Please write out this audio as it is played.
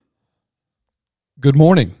Good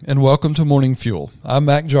morning and welcome to Morning Fuel. I'm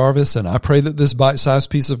Mac Jarvis and I pray that this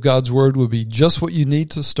bite-sized piece of God's Word will be just what you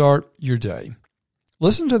need to start your day.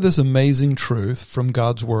 Listen to this amazing truth from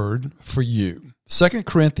God's Word for you. 2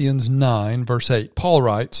 Corinthians 9 verse 8, Paul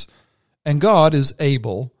writes, "And God is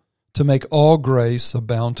able to make all grace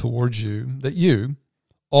abound towards you, that you,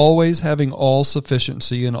 always having all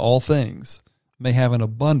sufficiency in all things, may have an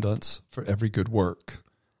abundance for every good work."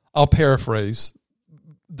 I'll paraphrase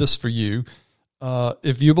this for you.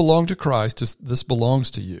 If you belong to Christ, this belongs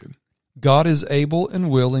to you. God is able and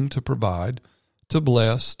willing to provide, to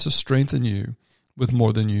bless, to strengthen you with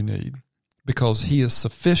more than you need. Because He is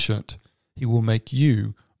sufficient, He will make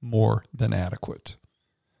you more than adequate.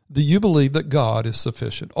 Do you believe that God is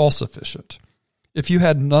sufficient, all sufficient? If you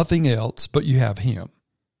had nothing else but you have Him,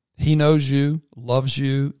 He knows you, loves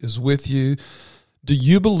you, is with you. Do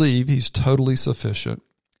you believe He's totally sufficient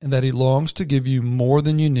and that He longs to give you more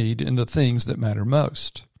than you need in the things that matter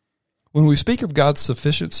most? When we speak of God's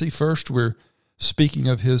sufficiency, first we're speaking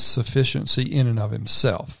of His sufficiency in and of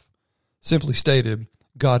Himself. Simply stated,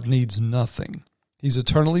 God needs nothing. He's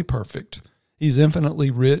eternally perfect. He's infinitely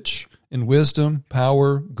rich in wisdom,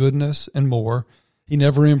 power, goodness, and more. He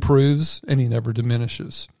never improves and He never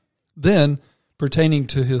diminishes. Then, pertaining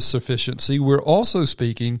to His sufficiency, we're also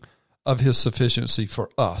speaking of His sufficiency for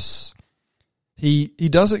us. He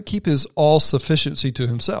doesn't keep His all-sufficiency to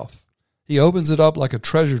Himself. He opens it up like a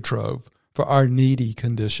treasure trove for our needy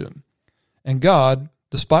condition. And God,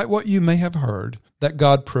 despite what you may have heard, that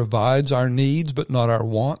God provides our needs but not our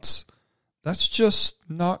wants, that's just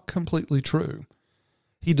not completely true.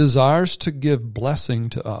 He desires to give blessing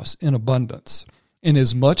to us in abundance, in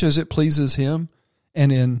as much as it pleases Him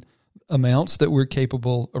and in amounts that we're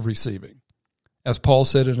capable of receiving. As Paul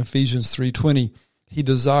said in Ephesians 3:20, He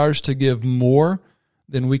desires to give more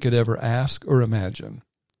than we could ever ask or imagine.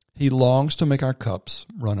 He longs to make our cups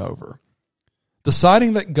run over.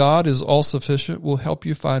 Deciding that God is all-sufficient will help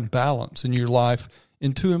you find balance in your life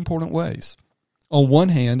in two important ways. On one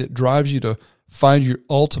hand, it drives you to find your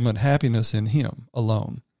ultimate happiness in Him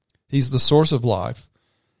alone. He's the source of life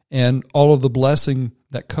and all of the blessing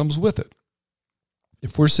that comes with it.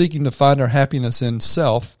 If we're seeking to find our happiness in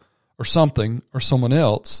self or something or someone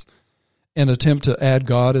else, and attempt to add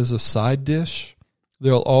God as a side dish,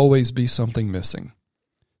 there'll always be something missing.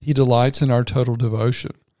 He delights in our total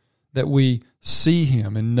devotion, that we see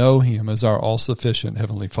Him and know Him as our all-sufficient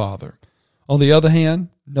Heavenly Father. On the other hand,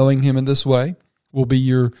 knowing Him in this way will be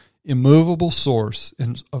your immovable source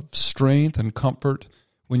of strength and comfort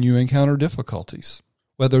when you encounter difficulties,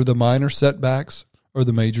 whether the minor setbacks or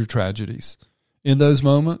the major tragedies. In those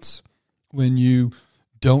moments, when you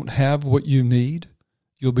don't have what you need,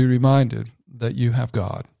 you'll be reminded that you have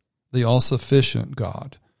God, the all-sufficient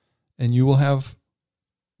God, and you will have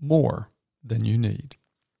more than you need.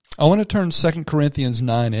 I want to turn 2 Corinthians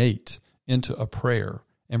 9:8 into a prayer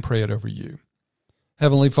and pray it over you.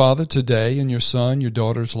 Heavenly Father, today in your son, your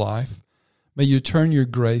daughter's life, may you turn your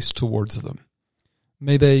grace towards them.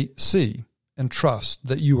 May they see and trust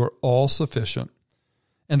that you are all-sufficient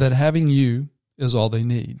and that having you is all they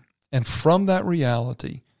need. And from that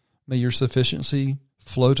reality, may your sufficiency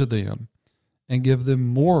flow to them and give them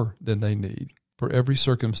more than they need for every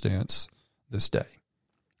circumstance this day.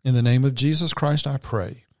 In the name of Jesus Christ, I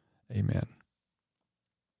pray. Amen.